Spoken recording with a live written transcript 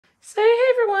So hey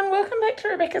everyone, welcome back to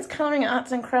Rebecca's Colouring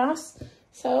Arts and Crafts.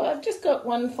 So I've just got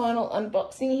one final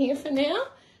unboxing here for now,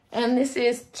 and this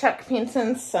is Chuck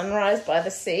Pinson's Sunrise by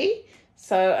the Sea.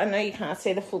 So I know you can't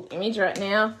see the full image right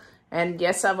now, and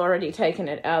yes, I've already taken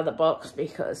it out of the box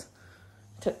because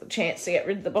I took the chance to get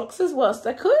rid of the boxes whilst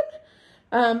I could.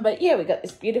 But yeah, we got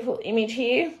this beautiful image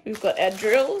here. We've got our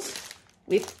drills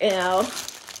with our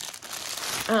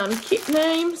kit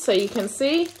name, so you can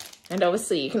see. And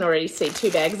obviously you can already see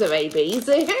 2 bags of ABs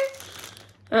there.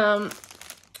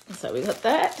 So we got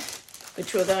that,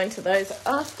 which we'll go into those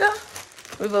after.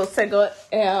 We've also got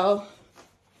our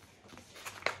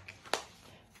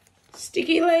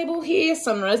sticky label here,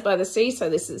 Sunrise by the Sea. So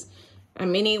this is a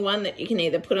mini one that you can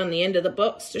either put on the end of the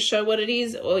box to show what it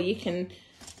is, or you can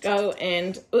go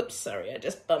and, oops, sorry, I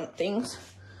just bumped things,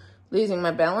 losing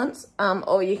my balance.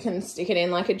 Or you can stick it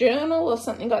in like a journal or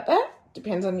something like that.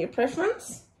 Depends on your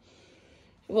preference.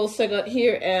 We've also got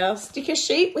here our sticker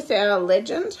sheet with our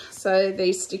legend. So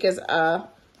these stickers are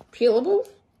peelable.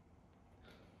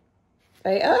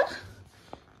 They are.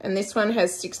 And this one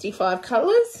has 65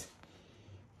 colours.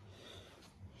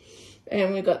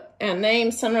 And we've got our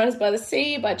name, Sunrise by the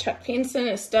Sea by Chuck Pinson,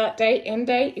 a start date, end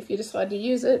date, if you decide to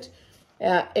use it.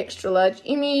 Our extra large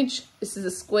image. This is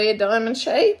a square diamond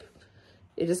shape.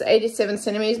 It is 87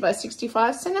 centimetres by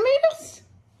 65 centimetres.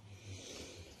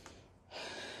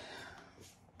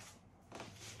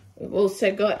 We've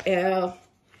also got our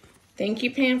thank you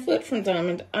pamphlet from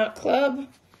Diamond Art Club.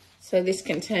 So this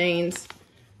contains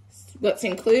what's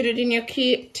included in your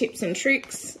kit, tips and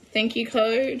tricks, thank you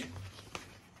code,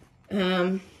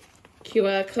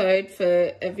 QR code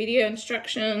for video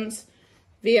instructions,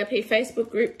 VIP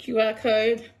Facebook group QR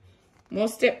code, more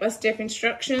step-by-step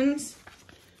instructions,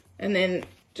 and then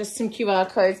just some QR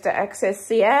codes to access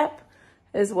the app,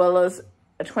 as well as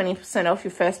a 20% off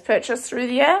your first purchase through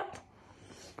the app.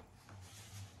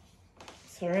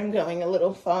 Sorry, I'm going a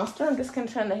little faster. I'm just going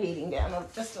to turn the heating down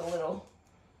just a little.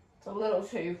 It's a little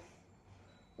too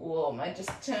warm. I just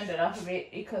turned it up a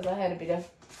bit because I had a bit of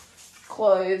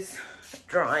clothes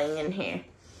drying in here.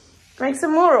 Makes it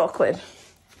more awkward.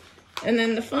 And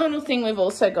then the final thing we've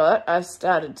also got,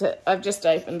 I've just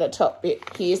opened the top bit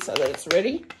here so that it's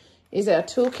ready, is our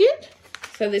toolkit.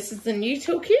 So this is the new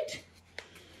toolkit.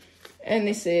 And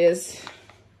this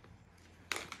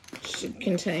should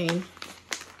contain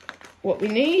what we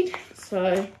need.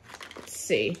 So let's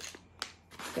see.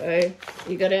 So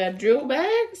you got our drill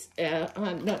bags,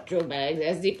 not drill bags,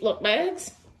 our Ziploc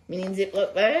bags, mini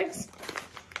Ziploc bags.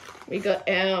 We got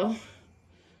our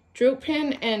drill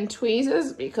pen and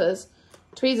tweezers, because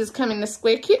tweezers come in the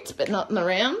square kits but not in the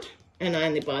round, and I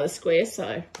only buy the square,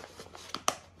 so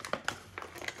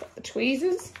got the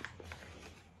tweezers.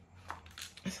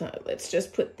 So let's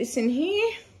just put this in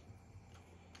here.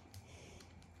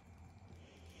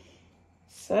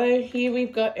 So here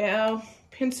we've got our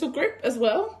pencil grip as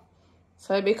well.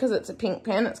 So because it's a pink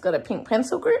pen, it's got a pink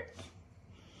pencil grip.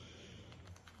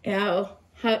 Our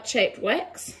heart-shaped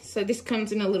wax. So this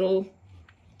comes in a little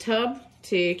tub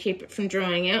to keep it from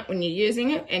drying out when you're using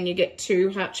it, and you get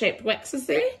 2 heart-shaped waxes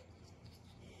there.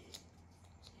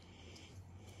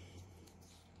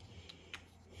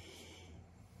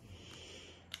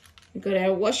 We've got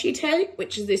our washi tape,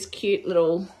 which is this cute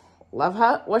little love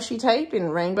heart washi tape in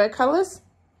rainbow colours.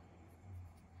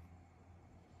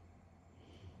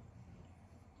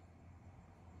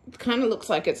 It kind of looks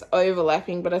like it's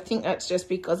overlapping, but I think that's just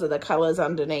because of the colours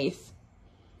underneath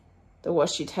the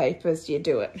washi tape as you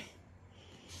do it.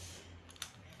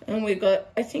 And we've got,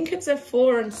 I think it's a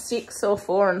 4 and 6 or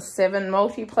 4 and 7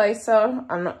 multi-placer.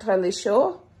 I'm not totally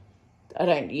sure. I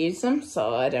don't use them,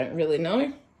 so I don't really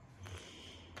know.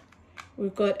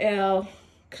 We've got our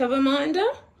cover minder.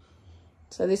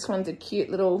 So this one's a cute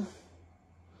little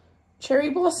cherry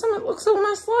blossom, it looks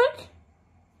almost like,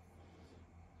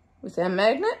 with our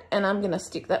magnet, and I'm going to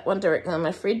stick that one directly on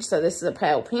my fridge. So this is a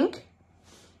pale pink,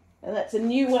 and that's a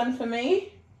new one for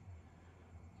me.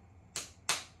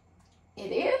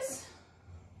 It is.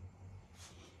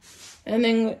 And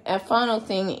then our final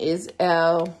thing is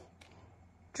our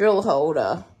drill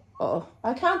holder. Oh,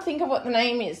 I can't think of what the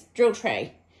name is. Drill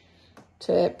tray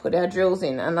to put our drills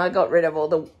in, and I got rid of all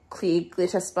the clear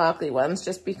glitter sparkly ones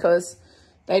just because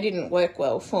they didn't work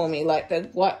well for me like the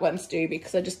white ones do,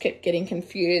 because I just kept getting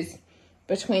confused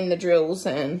between the drills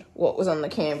and what was on the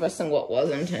canvas and what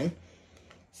wasn't, and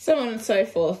so on and so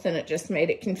forth, and it just made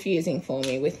it confusing for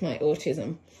me with my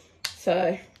autism.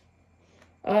 So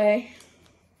I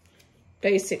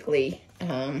basically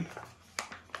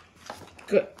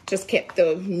just kept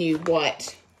the new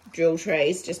white drill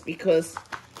trays just because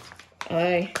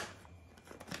I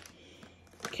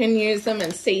can use them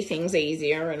and see things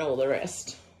easier and all the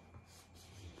rest.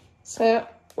 So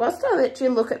whilst I let you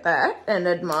look at that and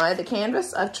admire the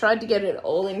canvas, I've tried to get it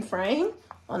all in frame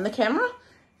on the camera,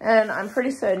 and I'm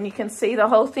pretty certain you can see the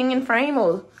whole thing in frame,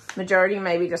 or majority,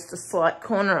 maybe just a slight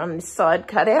corner on this side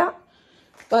cut out.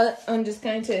 But I'm just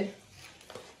going to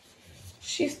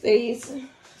shift these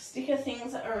sticker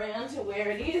things around to where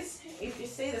it is. If you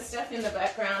see the stuff in the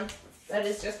background, that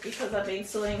is just because I've been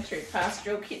sorting through past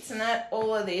drill kits and that.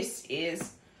 All of this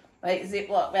is like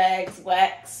Ziploc bags,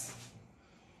 wax,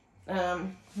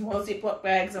 more Ziploc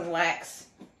bags and wax,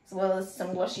 as well as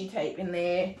some washi tape in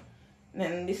there. And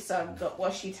then this side I've got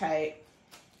washi tape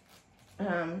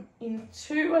in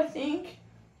 2, I think.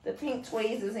 The pink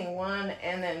tweezers in 1,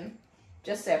 and then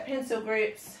just our pencil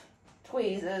grips,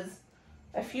 tweezers,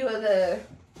 a few of the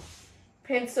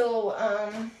pencil,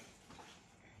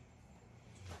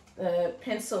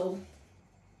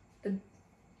 the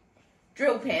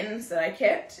drill pens that I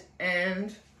kept,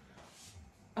 and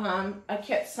I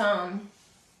kept some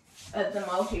at the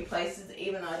multi places,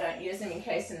 even though I don't use them, in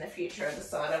case in the future I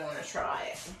decide I want to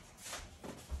try it.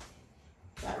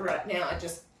 But right now I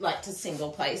just like to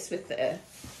single place with the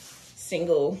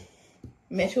single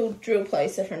metal drill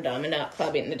placer from Diamond Art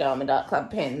Club in the Diamond Art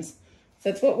Club pens.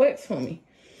 So that's what works for me.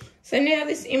 So now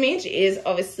this image is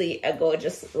obviously a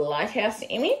gorgeous lighthouse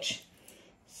image.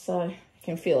 So I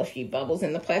can feel a few bubbles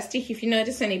in the plastic. If you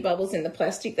notice any bubbles in the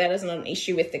plastic, that is not an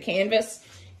issue with the canvas.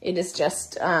 It is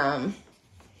just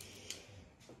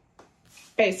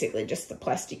basically just the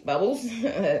plastic bubbles.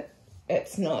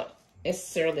 It's not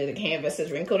necessarily the canvas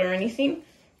is wrinkled or anything.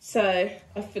 So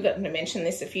I've forgotten to mention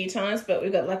this a few times, but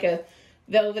we've got like a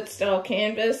velvet style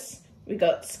canvas. We've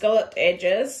got scalloped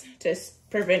edges to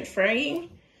prevent fraying.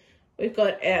 We've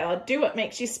got our Do What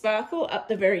Makes You Sparkle up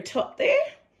the very top there.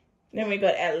 Then we've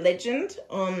got our legend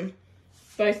on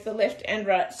both the left and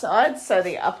right sides, so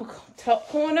the upper top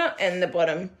corner and the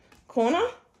bottom corner.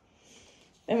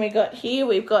 Then we got here,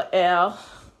 we've got our,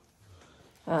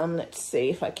 let's see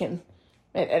if I can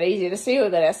make that easier to see.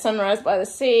 We've got our Sunrise by the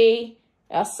Sea,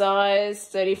 our size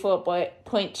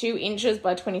 34.2 inches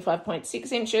by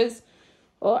 25.6 inches,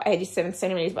 or 87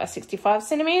 centimetres by 65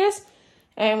 centimetres.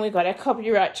 And we've got our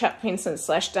copyright Chuck Pinson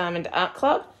 / Diamond Art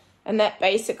Club. And that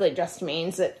basically just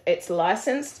means that it's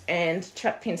licensed and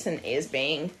Chuck Pinson is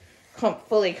being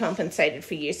fully compensated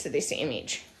for use of this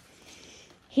image.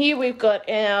 Here we've got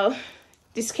our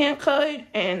discount code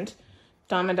and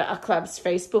Diamond Art Club's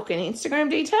Facebook and Instagram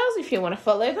details if you want to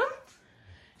follow them.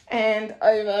 And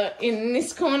over in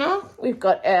this corner, we've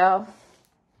got our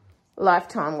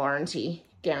lifetime warranty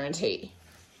guarantee.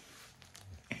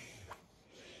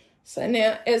 So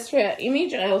now, as for our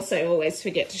image, I also always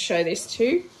forget to show this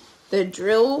too. The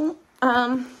drill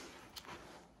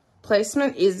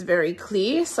placement is very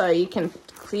clear, so you can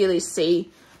clearly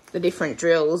see the different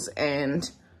drills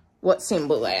and what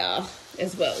symbol they are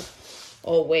as well,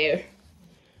 or where,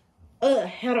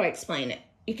 how do I explain it?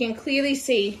 You can clearly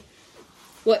see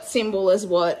what symbol is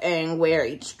what and where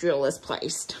each drill is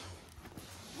placed.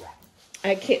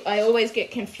 I always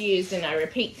get confused and I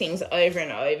repeat things over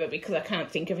and over because I can't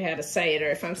think of how to say it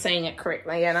or if I'm saying it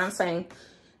correctly, and I'm saying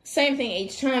the same thing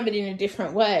each time but in a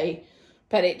different way,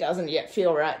 but it doesn't yet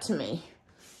feel right to me.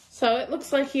 So it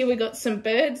looks like here we got some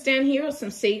birds down here, or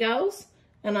some seagulls,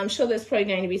 and I'm sure there's probably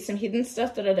going to be some hidden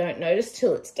stuff that I don't notice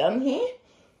till it's done here,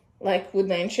 like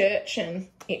Woodland Church and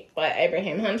It by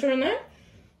Abraham Hunter and that.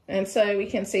 And so we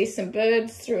can see some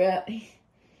birds throughout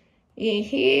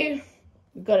here.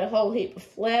 We've got a whole heap of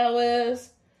flowers.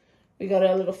 We got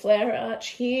a little flower arch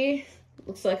here.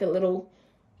 Looks like a little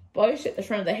boat at the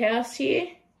front of the house here.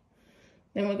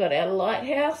 Then we've got our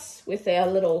lighthouse with our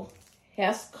little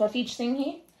house cottage thing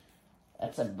here.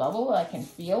 That's a bubble, I can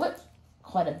feel it.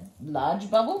 Quite a large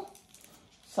bubble.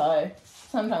 So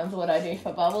sometimes what I do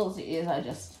for bubbles is I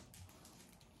just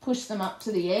push them up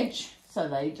to the edge so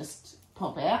they just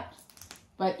pop out.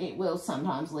 But it will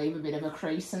sometimes leave a bit of a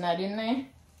crease and that in there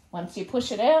once you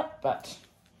push it out, but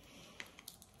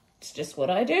it's just what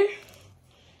I do.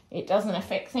 It doesn't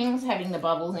affect things having the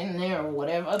bubbles in there or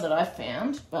whatever that I've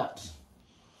found, but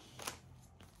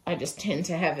I just tend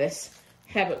to have this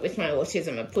habit with my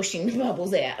autism of pushing the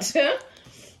bubbles out.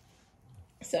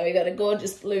 So we got a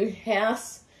gorgeous blue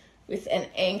house with an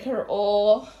anchor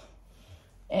oar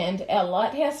and our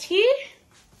lighthouse here.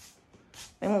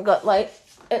 And we've got like,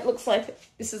 it looks like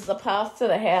this is the path to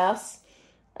the house.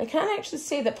 I can't actually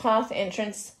see the path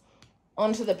entrance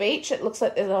onto the beach. It looks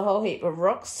like there's a whole heap of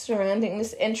rocks surrounding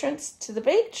this entrance to the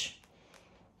beach,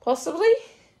 possibly.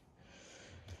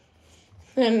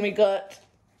 Then we got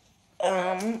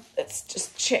Let's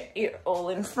just check you're all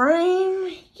in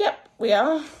frame. Yep, we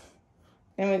are.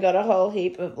 And we got a whole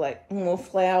heap of like more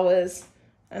flowers.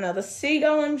 Another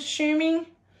seagull, I'm assuming,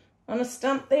 on a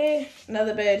stump there.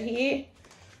 Another bird here.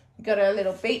 We've got our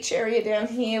little beach area down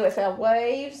here with our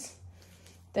waves.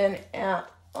 Then out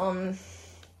on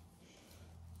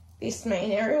this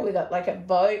main area, we got like a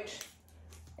boat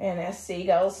and our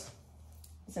seagulls.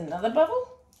 There's another bubble.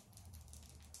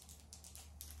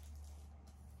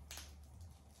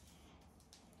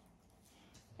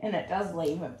 And it does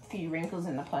leave a few wrinkles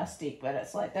in the plastic, but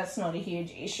it's like, that's not a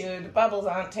huge issue. The bubbles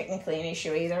aren't technically an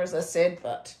issue either, as I said,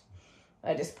 but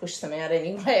I just push them out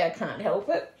anyway. I can't help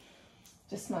it.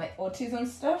 Just my autism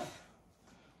stuff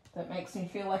that makes me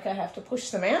feel like I have to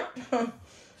push them out.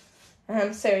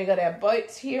 So we got our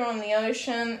boats here on the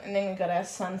ocean, and then we've got our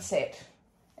sunset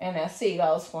and our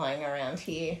seagulls flying around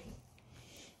here.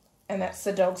 And that's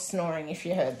the dog snoring, if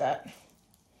you heard that.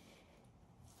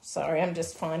 Sorry, I'm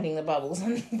just finding the bubbles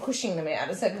and pushing them out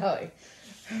as I go.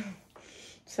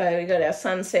 So we got our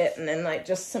sunset and then like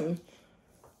just some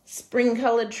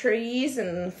spring-coloured trees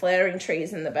and flowering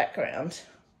trees in the background.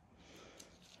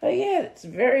 Oh yeah, it's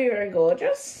very, very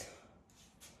gorgeous.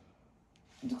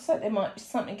 It looks like there might be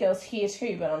something else here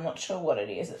too, but I'm not sure what it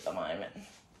is at the moment.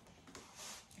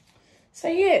 So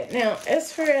yeah, now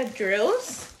as for our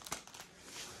drills,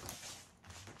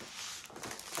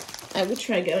 I will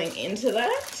try going into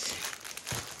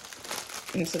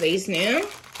these now,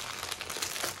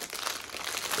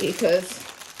 because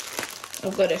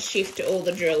I've got to shift all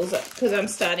the drills up because I'm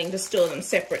starting to store them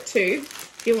separate too.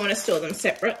 If you want to store them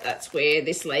separate, that's where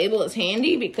this label is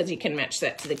handy because you can match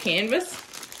that to the canvas.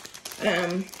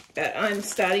 But I'm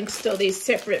starting to store these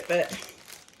separate, but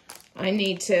I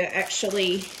need to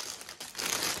actually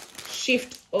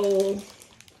shift all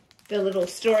the little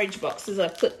storage boxes. I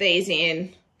put these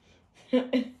in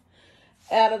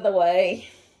out of the way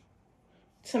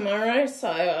tomorrow, so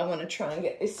I want to try and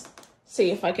get this,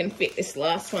 see if I can fit this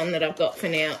last one that I've got for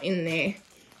now in there.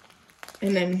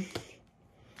 And then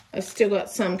I've still got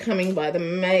some coming by the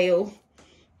mail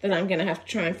that I'm going to have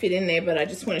to try and fit in there, but I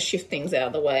just want to shift things out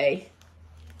of the way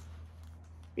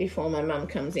before my mum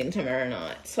comes in tomorrow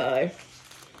night. So I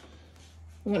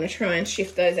want to try and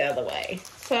shift those out of the way.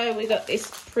 So we got this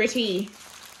pretty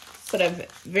sort of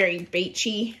very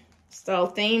beachy style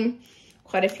theme.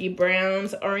 Quite a few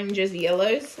browns, oranges,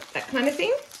 yellows, that kind of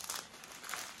thing.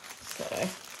 So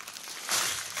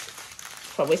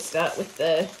probably start with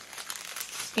the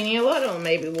skinnier lot, or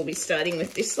maybe we'll be starting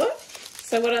with this lot.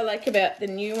 So what I like about the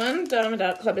new one, Diamond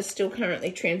Art Club is still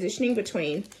currently transitioning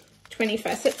between 20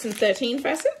 facets and 13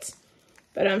 facets,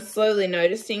 but I'm slowly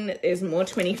noticing that there's more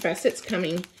 20 facets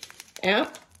coming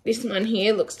out. This one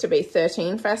here looks to be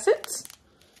 13 facets.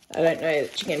 I don't know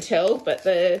that you can tell, but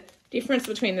the difference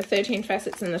between the 13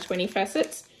 facets and the 20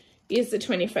 facets is the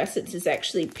 20 facets is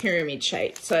actually pyramid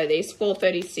shaped. So these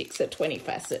 436 are 20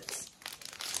 facets.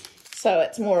 So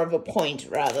it's more of a point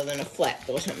rather than a flat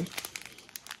bottom.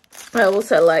 I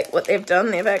also like what they've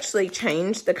done. They've actually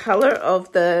changed the colour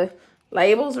of the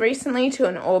labels recently to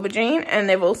an aubergine, and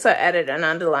they've also added an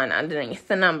underline underneath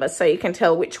the number so you can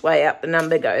tell which way up the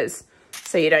number goes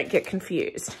so you don't get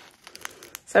confused.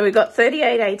 So we've got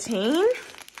 38.18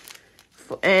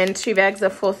 and 2 bags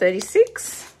of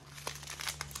 436.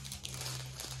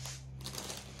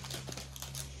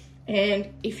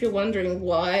 And if you're wondering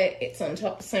why it's on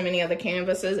top of so many other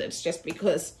canvases, it's just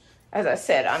because, as I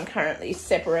said, I'm currently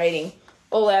separating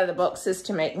all out of the boxes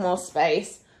to make more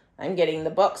space. I'm getting the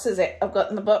boxes out, I've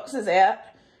gotten the boxes out,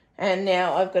 and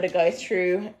now I've got to go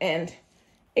through and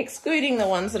excluding the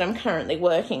ones that I'm currently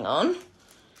working on.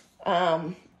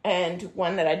 And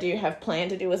one that I do have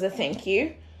planned to do as a thank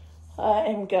you.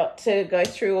 I've got to go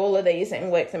through all of these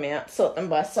and work them out, sort them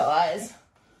by size,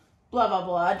 blah, blah,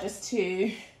 blah, just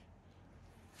to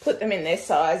put them in their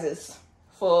sizes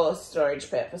for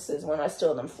storage purposes when I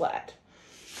store them flat.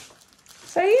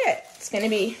 So yeah, it's going to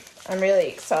be, I'm really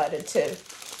excited to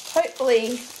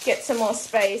hopefully get some more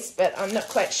space, but I'm not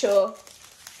quite sure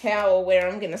how or where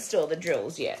I'm going to store the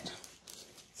drills yet.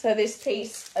 So this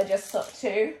piece I just swapped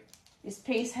to. This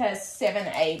piece has 7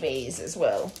 ABs as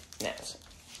well. Now,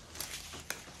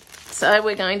 so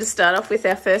we're going to start off with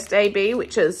our first AB,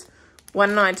 which is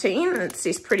 119, and it's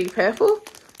this pretty purple.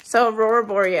 So Aurora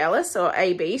Borealis, or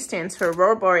AB, stands for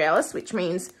Aurora Borealis, which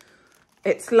means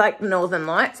it's like Northern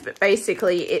Lights, but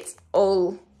basically it's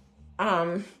all,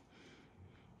 I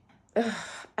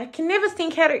can never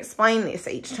think how to explain this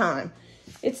each time.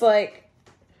 It's like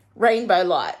rainbow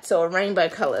lights or rainbow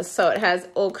colours, so it has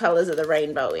all colours of the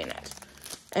rainbow in it.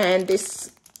 And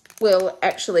this will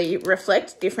actually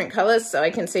reflect different colors. So I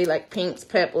can see like pinks,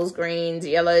 purples, greens,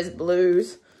 yellows,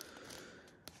 blues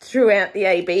throughout the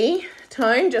AB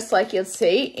tone, just like you'll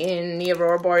see in the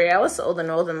Aurora Borealis or the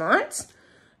Northern Lights.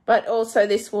 But also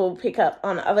this will pick up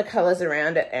on other colors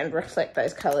around it and reflect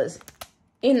those colors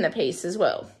in the piece as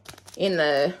well, in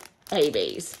the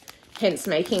ABs, hence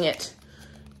making it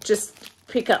just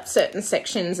pick up certain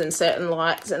sections and certain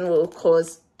lights and will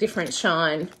cause different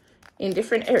shine in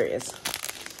different areas.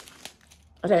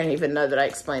 I don't even know that I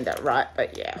explained that right,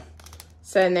 but yeah.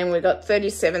 So and then we've got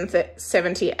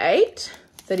 3778,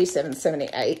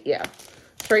 yeah.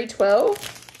 312,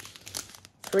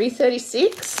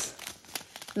 336,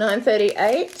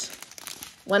 938,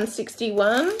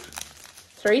 161,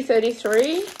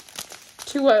 333,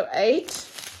 208,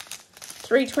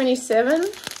 327,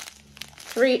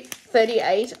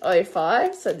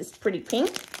 3805, so this is pretty pink,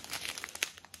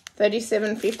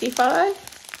 3755,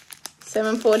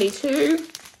 742,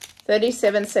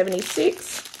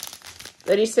 3776,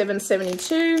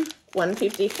 3772,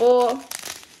 154,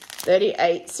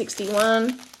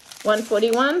 3861,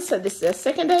 141, so this is our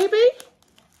second AB,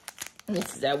 and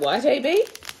this is our white AB,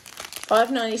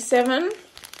 597,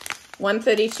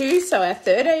 132, so our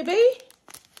third AB,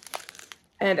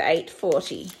 and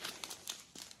 840.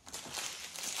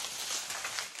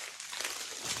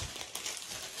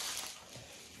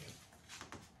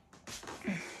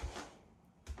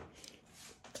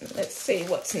 Let's see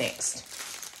what's next.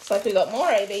 Looks like we got more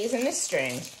ABs in this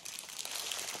stream.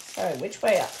 So which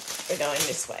way up? We're going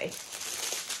this way.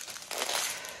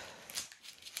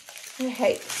 I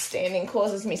hate standing,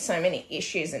 causes me so many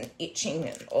issues and itching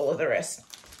and all of the rest.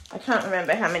 I can't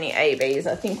remember how many ABs.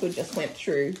 I think we just went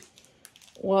through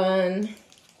 1,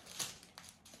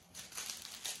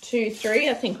 2, 3.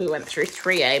 I think we went through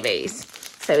 3 ABs.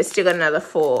 So we've still got another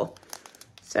 4.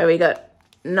 So we got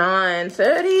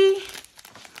 930,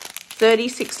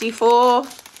 3064,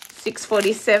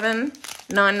 647,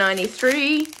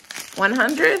 993,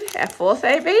 100, our fourth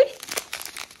AB,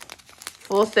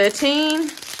 413,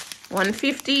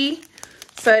 150.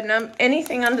 So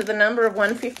anything under the number of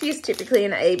 150 is typically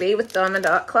an AB with Diamond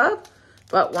Art Club,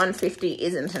 but 150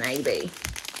 isn't an AB.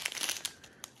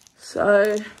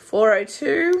 So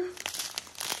 402,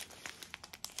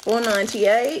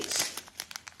 498,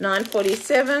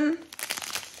 947,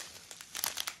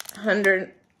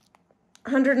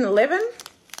 111.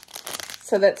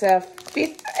 So that's our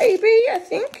 5th AB, I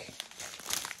think.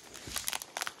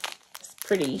 It's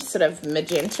pretty sort of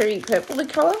magenta-y, purpley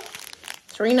colour.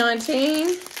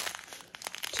 319,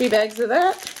 2 bags of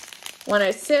that.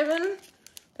 107,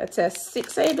 that's our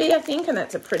 6th AB, I think, and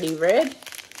that's a pretty red.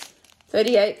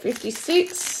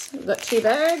 3856, we've got 2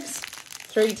 bags.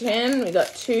 310, we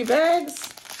got 2 bags.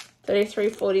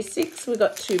 3346, we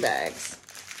got 2 bags.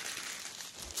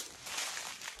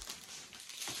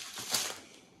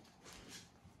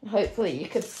 Hopefully you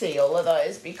could see all of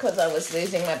those because I was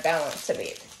losing my balance a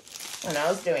bit when I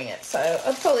was doing it. So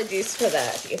apologies for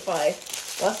that if I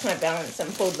lost my balance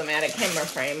and pulled them out of camera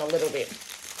frame a little bit.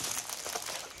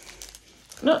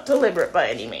 Not deliberate by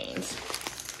any means.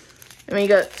 And we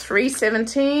got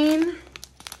 317,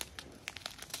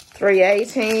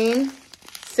 318,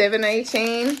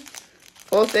 718,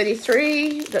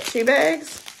 433, got 2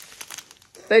 bags.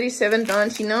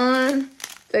 37.99,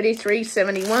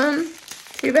 33.71.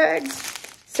 2 bags,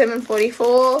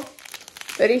 744,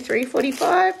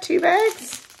 33.45, 2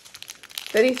 bags,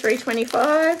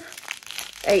 33.25,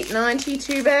 8.90,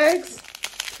 2 bags,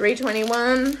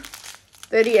 321,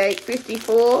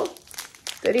 38.54,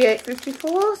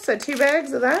 38.54, so 2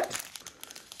 bags of that,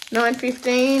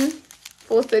 9.15,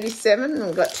 4.37, and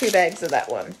we've got 2 bags of that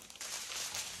one.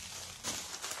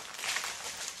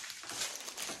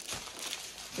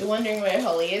 You're wondering where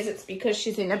Holly is, it's because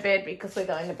she's in a bed because we're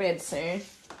going to bed soon.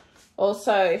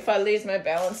 Also, if I lose my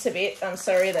balance a bit, I'm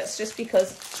sorry, that's just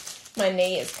because my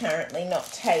knee is currently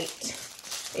not taped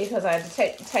because I had to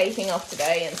take the taping off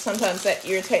today and sometimes that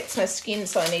irritates my skin,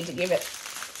 so I need to give it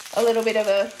a little bit of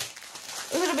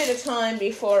time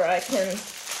before I can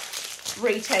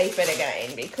retape it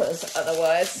again because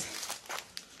otherwise,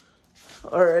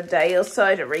 or a day or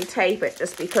so to retape it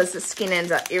just because the skin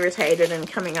ends up irritated and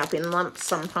coming up in lumps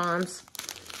sometimes.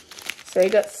 So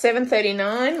we've got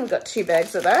 739, we've got 2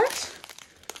 bags of that.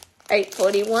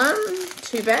 841,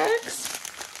 2 bags.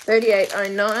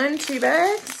 3809, 2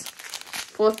 bags.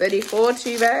 434,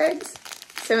 2 bags.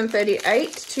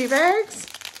 738, 2 bags.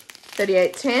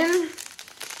 3810,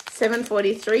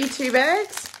 743, 2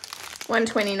 bags.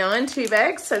 129, 2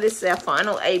 bags. So this is our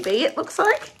final AB, it looks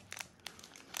like.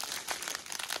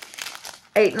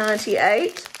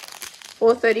 898,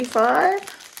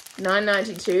 435,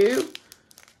 992,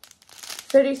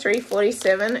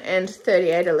 3347, and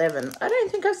 3811. I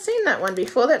don't think I've seen that one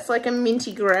before. That's like a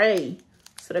minty grey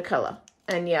sort of colour.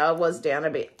 And yeah, I was down a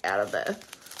bit out of the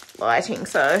lighting,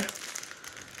 so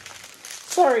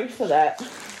sorry for that.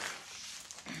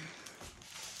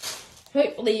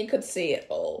 Hopefully you could see it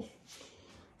all.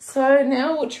 So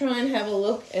now we'll try and have a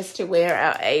look as to where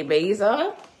our ABs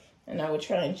are. And I will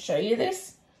try and show you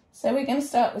this. So we're going to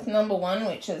start with number 1,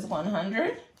 which is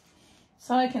 100.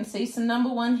 So I can see some number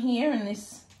 1 here in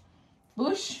this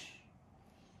bush.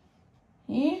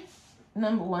 Here.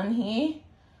 Number 1 here.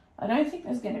 I don't think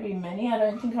there's going to be many. I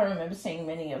don't think I remember seeing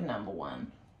many of number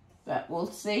 1. But we'll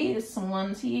see. There's some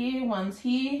ones here, ones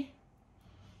here.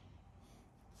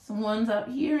 Some ones up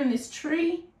here in this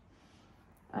tree.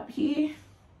 Up here.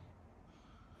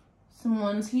 Some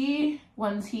ones here,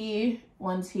 ones here,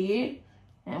 ones here,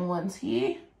 and ones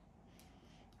here.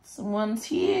 Some ones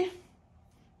here.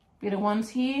 Bit of ones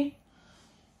here.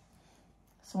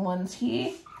 Some ones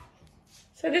here.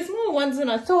 So there's more ones than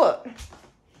I thought.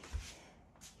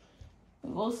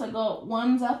 We've also got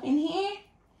ones up in here.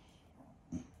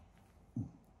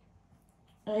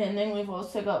 And then we've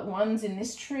also got ones in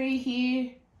this tree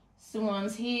here. Some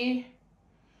ones here.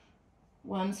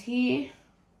 Ones here.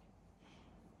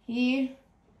 Here.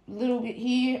 A little bit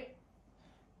here.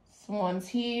 Some ones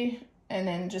here. And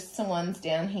then just some ones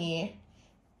down here.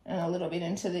 And a little bit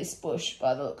into this bush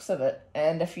by the looks of it.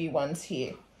 And a few ones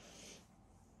here.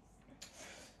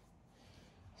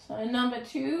 So number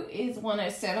 2 is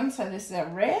 107. So this is a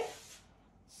red.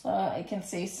 So I can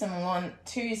see some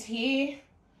 2s here.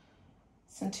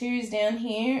 Some 2s down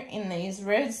here in these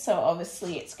reds. So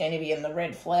obviously it's going to be in the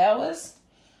red flowers.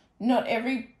 Not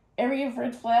every area of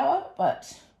red flower,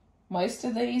 but most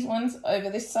of these ones over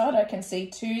this side I can see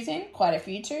 2s in. Quite a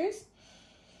few 2s.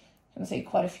 I can see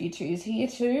quite a few 2s here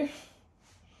too.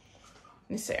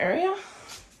 This area.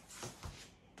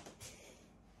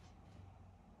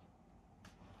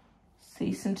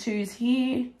 See some 2s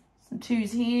here, some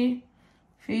 2s here,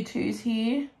 a few 2s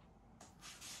here.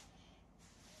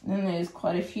 And then there's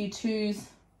quite a few 2s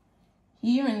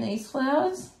here in these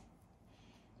flowers.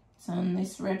 Some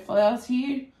this red flowers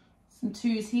here, some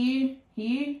 2s here,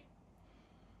 here.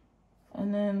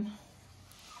 And then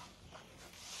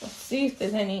let's see if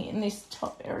there's any in this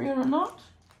top area or not.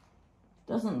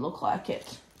 Doesn't look like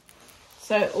it.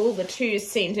 So all the 2s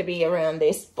seem to be around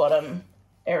this bottom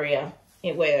area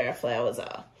where our flowers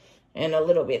are. And a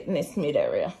little bit in this mid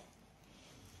area.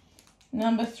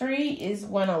 Number 3 is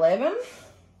 111.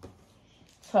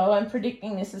 So I'm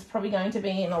predicting this is probably going to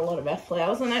be in a lot of our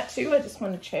flowers on that too. I just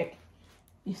want to check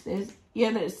if there's,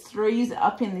 yeah, there's 3s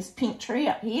up in this pink tree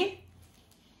up here.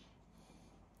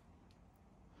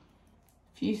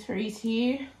 A few 3s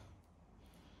here.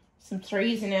 Some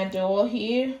 3s in our door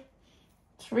here.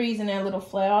 3s in our little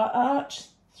flower arch.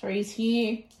 3s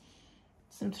here.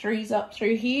 Some 3s up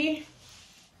through here.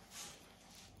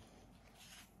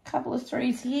 Couple of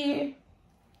 3s here.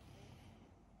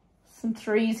 Some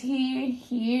 3s here,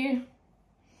 here,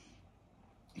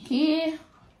 here.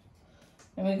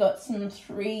 And we've got some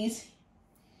 3s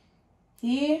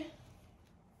here.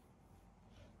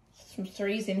 Some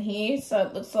 3s in here. So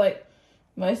it looks like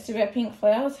most of our pink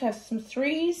flowers have some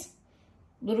 3s.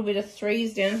 A little bit of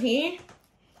 3s down here.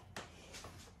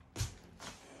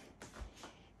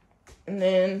 And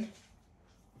then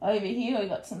over here we've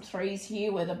got some 3s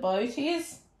here where the boat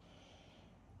is.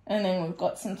 And then we've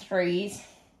got some 3s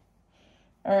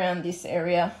around this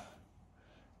area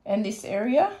and this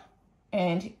area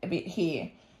and a bit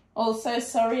here. Also,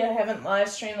 sorry I haven't live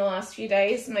streamed the last few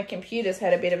days. My computer's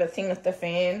had a bit of a thing with the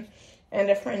fan and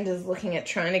a friend is looking at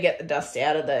trying to get the dust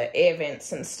out of the air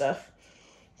vents and stuff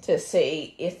to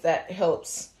see if that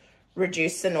helps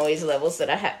reduce the noise levels that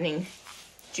are happening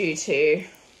due to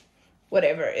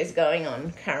whatever is going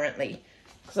on currently.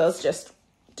 Because I was just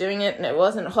doing it and it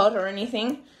wasn't hot or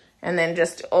anything, and then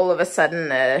just all of a sudden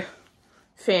the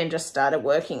fan just started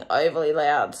working overly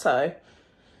loud. So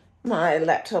my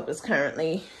laptop is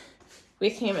currently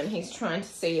with him and he's trying to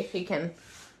see if he can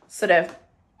sort of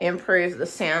improve the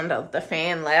sound of the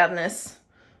fan loudness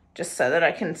just so that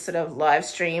I can sort of live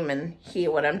stream and hear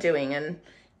what I'm doing and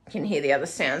can hear the other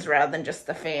sounds rather than just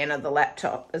the fan of the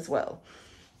laptop as well.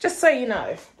 Just so you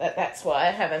know that that's why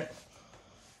I haven't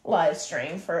live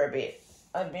streamed for a bit.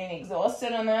 I've been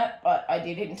exhausted on that, but I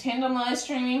did intend on live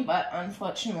streaming, but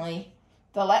unfortunately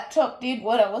the laptop did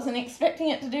what I wasn't expecting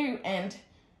it to do, and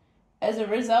as a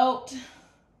result,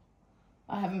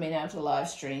 I haven't been able to live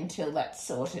stream till that's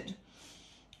sorted.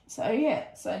 So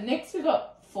yeah, so next we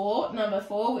got number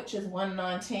 4, which is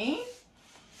 119.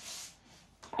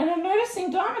 And I'm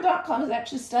noticing Diamond.com is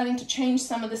actually starting to change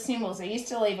some of the symbols. They used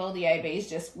to leave all the ABs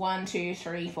just 1, 2,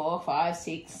 3, 4, 5,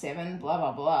 6, 7, blah,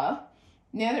 blah, blah.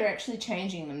 Now they're actually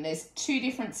changing them. There's 2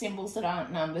 different symbols that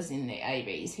aren't numbers in the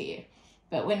ABs here,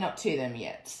 but we're not to them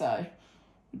yet. So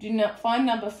do not find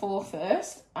number 4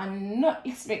 first. I'm not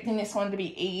expecting this one to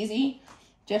be easy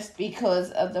just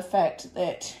because of the fact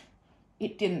that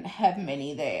it didn't have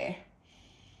many there.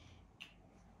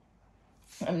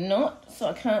 I'm not, so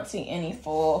I can't see any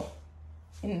 4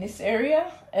 in this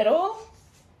area at all.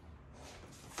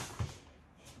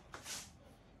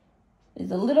 There's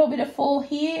a little bit of 4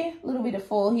 here, a little bit of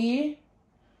 4 here.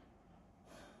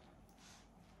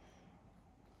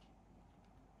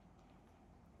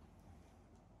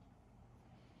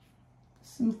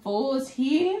 Some 4s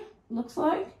here, looks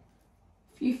like.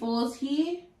 A few 4s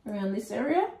here around this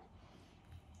area.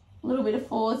 A little bit of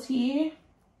 4s here.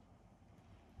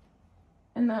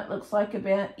 And that looks like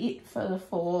about it for the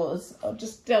 4s. I'll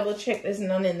just double check there's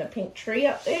none in the pink tree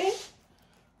up there.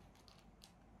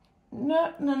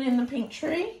 No, none in the pink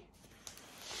tree.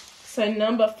 So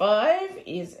number 5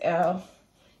 is our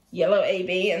yellow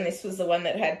AB, and this was the one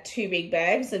that had 2 big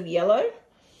bags of yellow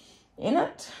in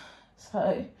it.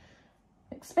 So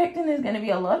expecting there's going to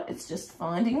be a lot. It's just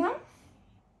finding them.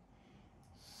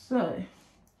 So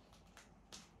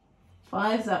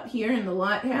 5's up here in the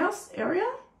lighthouse area.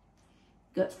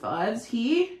 Got 5s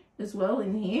here as well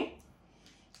in here.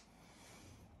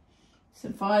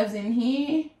 Some 5s in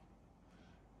here.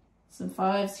 Some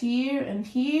 5s here and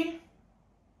here.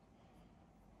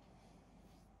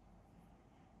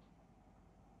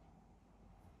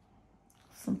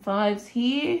 Some 5s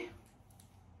here.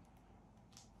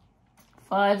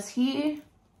 5s here.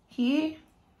 Here.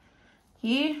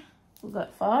 Here. We've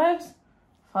got 5s.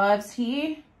 5s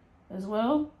here as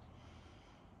well.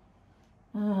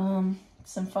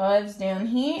 Some 5s down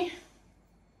here,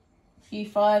 a few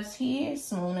 5s here,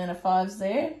 small amount of 5s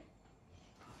there.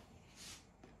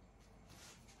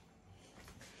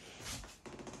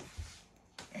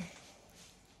 I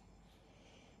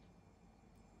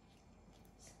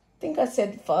think I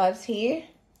said 5s here,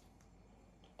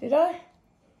 did I?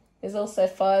 There's also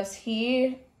 5s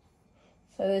here,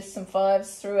 so there's some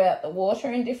 5s throughout the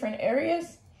water in different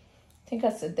areas. I think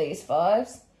I said these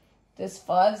 5s. There's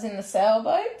 5s in the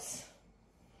sailboats.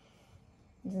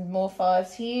 There's more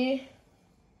 5s here.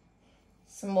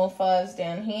 Some more 5s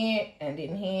down here and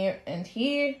in here and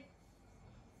here.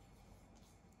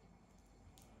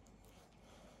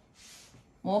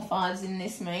 More 5s in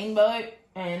this main boat,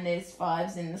 and there's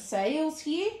 5s in the sails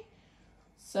here.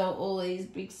 So all these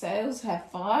big sails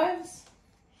have 5s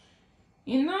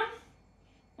in them.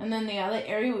 And then the other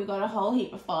area we've got a whole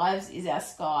heap of 5s is our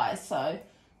sky. So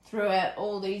throughout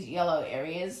all these yellow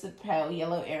areas, the pale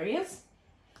yellow areas,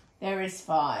 there is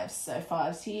 5s. So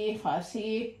 5s here, 5s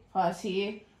here, 5s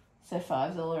here. So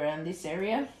 5s all around this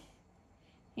area.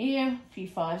 Here, a few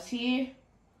 5s here.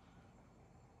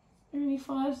 Are there any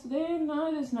 5s there?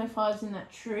 No, there's no 5s in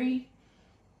that tree.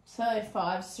 So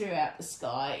 5s throughout the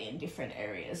sky in different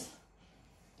areas.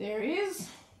 There is.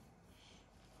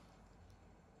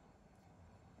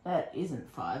 That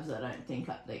isn't 5s, I don't think,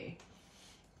 up there.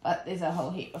 But there's a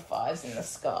whole heap of 5s in the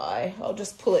sky. I'll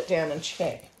just pull it down and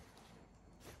check.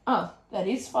 Oh, that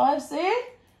is 5s there.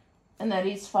 And that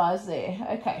is 5s there.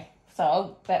 Okay,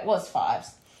 so that was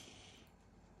 5s.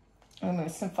 And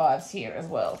there's some 5s here as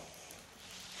well.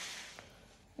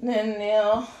 And then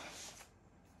now,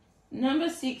 number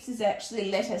 6 is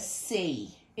actually letter C.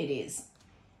 It is.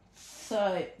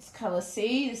 So it's colour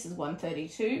C. This is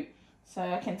 132. So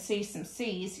I can see some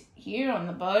C's here on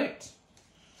the boat.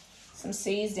 Some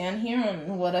C's down here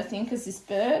on what I think is this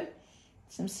bird.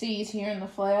 Some C's here in the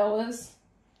flowers.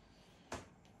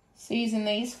 C's in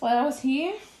these flowers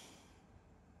here.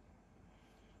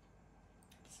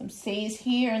 Some C's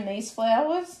here in these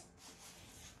flowers.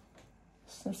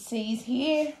 Some C's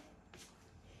here.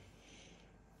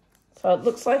 So it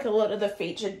looks like a lot of the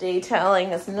featured detailing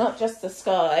is not just the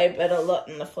sky, but a lot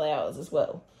in the flowers as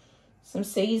well. Some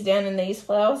C's down in these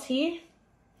flowers here.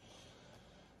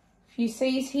 A few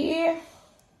C's here.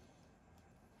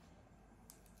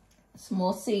 Some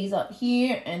more C's up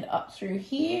here and up through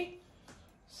here.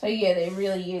 So yeah, they're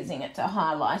really using it to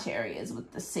highlight areas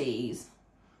with the C's.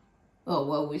 Oh,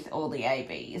 well, with all the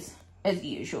ABs, as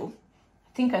usual.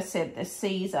 I think I said the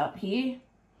C's up here.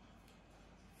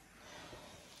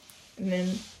 And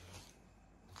then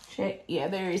check, yeah,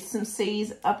 there is some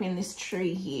C's up in this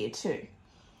tree here too.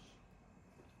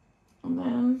 And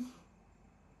then,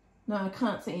 no, I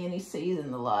can't see any C's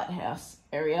in the lighthouse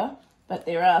area, but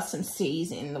there are some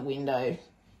C's in the window,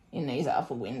 in these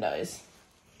upper windows.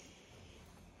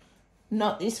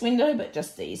 Not this window, but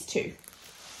just these two.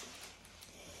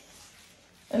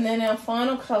 And then our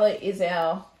final colour is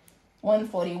our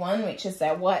 141, which is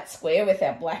our white square with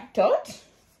our black dot,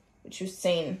 which we've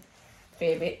seen a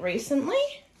fair bit recently.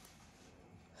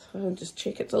 So I'll just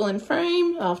check it's all in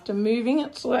frame after moving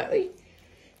it slightly.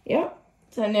 Yep.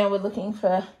 So now we're looking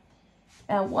for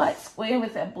our white square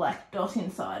with our black dot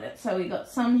inside it. So we got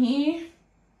some here,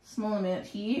 small amount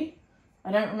here.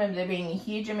 I don't remember there being a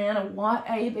huge amount of white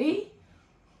AB,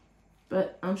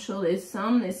 but I'm sure there's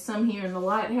some. There's some here in the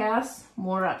lighthouse,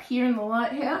 more up here in the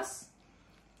lighthouse,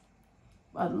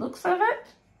 by the looks of it.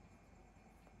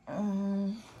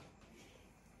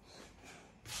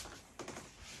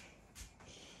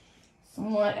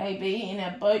 Some white AB in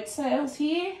our boat sails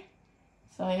here.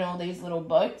 So in all these little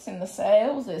boats in the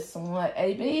sails, there's some white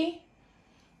AB.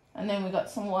 And then we've got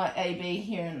some white AB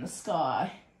here in the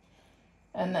sky.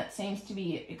 And that seems to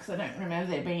be it, because I don't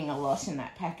remember there being a lot in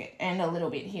that packet. And a little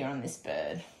bit here on this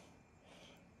bird.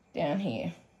 Down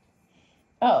here.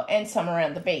 Oh, and some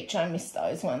around the beach. I missed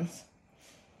those ones.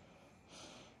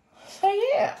 So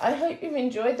yeah, I hope you've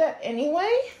enjoyed that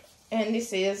anyway. And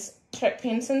this is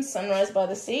Pinson's Sunrise by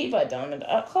the Sea by Diamond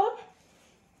Art Club.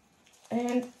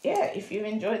 And yeah, if you've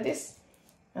enjoyed this,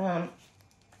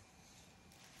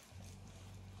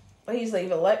 please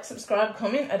leave a like, subscribe,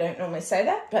 comment. I don't normally say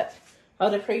that, but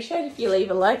I'd appreciate if you leave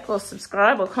a like or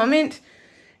subscribe or comment.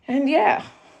 And yeah,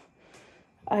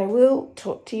 I will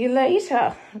talk to you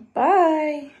later.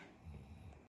 Bye.